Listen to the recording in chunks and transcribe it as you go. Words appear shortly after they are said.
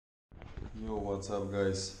Yo, what's up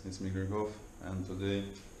guys, it's me Grigov, and today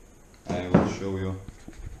I will show you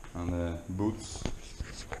on the boots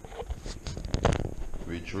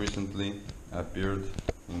which recently appeared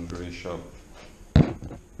in Grey Shop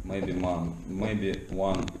maybe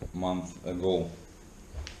 1 month ago.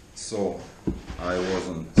 So I was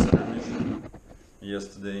on Saturday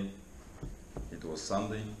yesterday, it was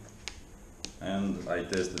Sunday, and I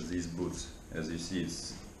tested these boots. As you see,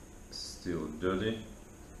 it's still dirty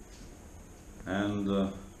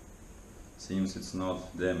and seems it's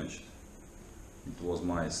not damaged. It was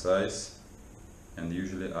my size, and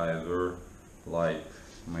usually I wear like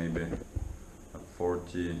maybe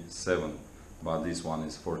 47, but this one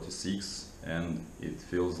is 46 and it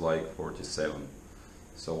feels like 47,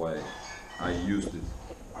 so I used it.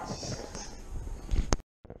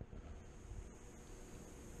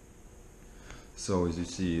 So as you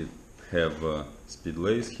see, it have speed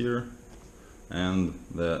lace here, and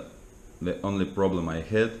the only problem I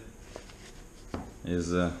had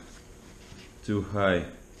is too high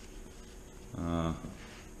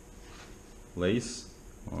lace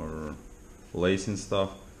or lacing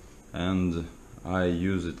stuff, and I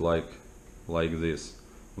use it like this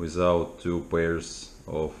without 2 pairs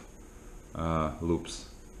of loops,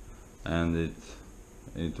 and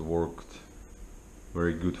it worked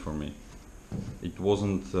very good for me. It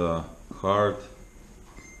wasn't hard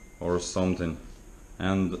or something,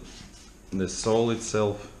 and the sole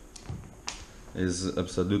itself is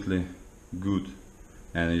absolutely good.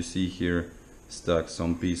 And you see here stuck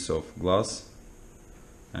some piece of glass,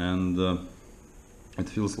 and it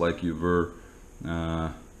feels like you wear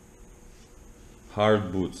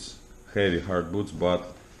hard boots, heavy hard boots,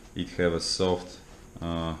 but it have a soft,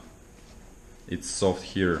 it's soft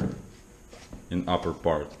here in upper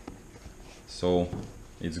part. So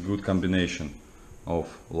it's good combination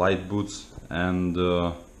of light boots and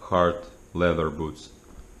hard leather boots,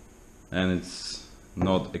 and it's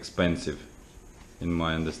not expensive in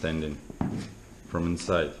my understanding. From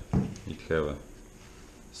inside it have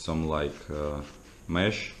some like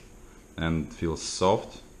mesh and feels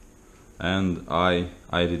soft, and I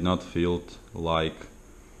did not feel it like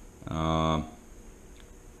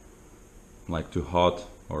too hot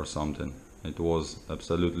or something. It was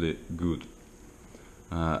absolutely good.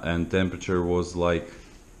 And temperature was like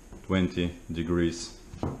 20 degrees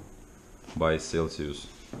by Celsius.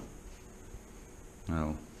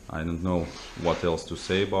 Well, I don't know what else to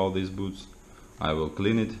say about these boots. I will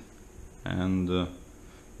clean it and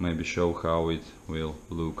maybe show how it will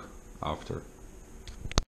look after.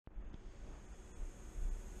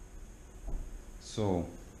 So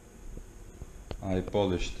I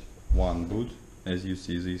polished one boot. As you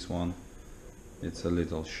see, this one, it's a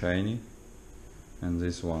little shiny, and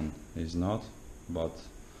this one is not, but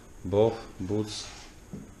both boots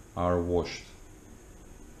are washed.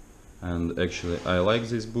 And actually I like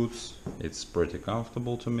these boots, it's pretty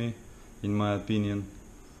comfortable to me, in my opinion.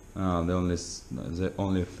 The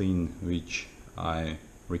only thing which I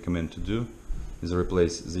recommend to do is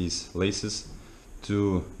replace these laces.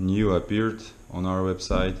 2 new appeared on our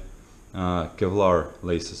website, Kevlar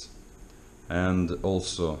laces. And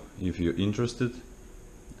also, if you're interested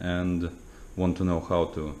and want to know how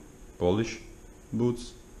to polish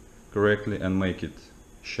boots correctly and make it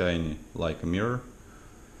shiny like a mirror,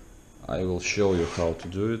 I will show you how to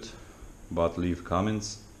do it, but leave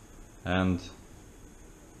comments and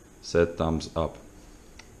set thumbs up.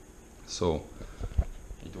 So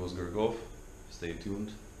it was Grigov, stay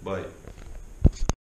tuned, bye.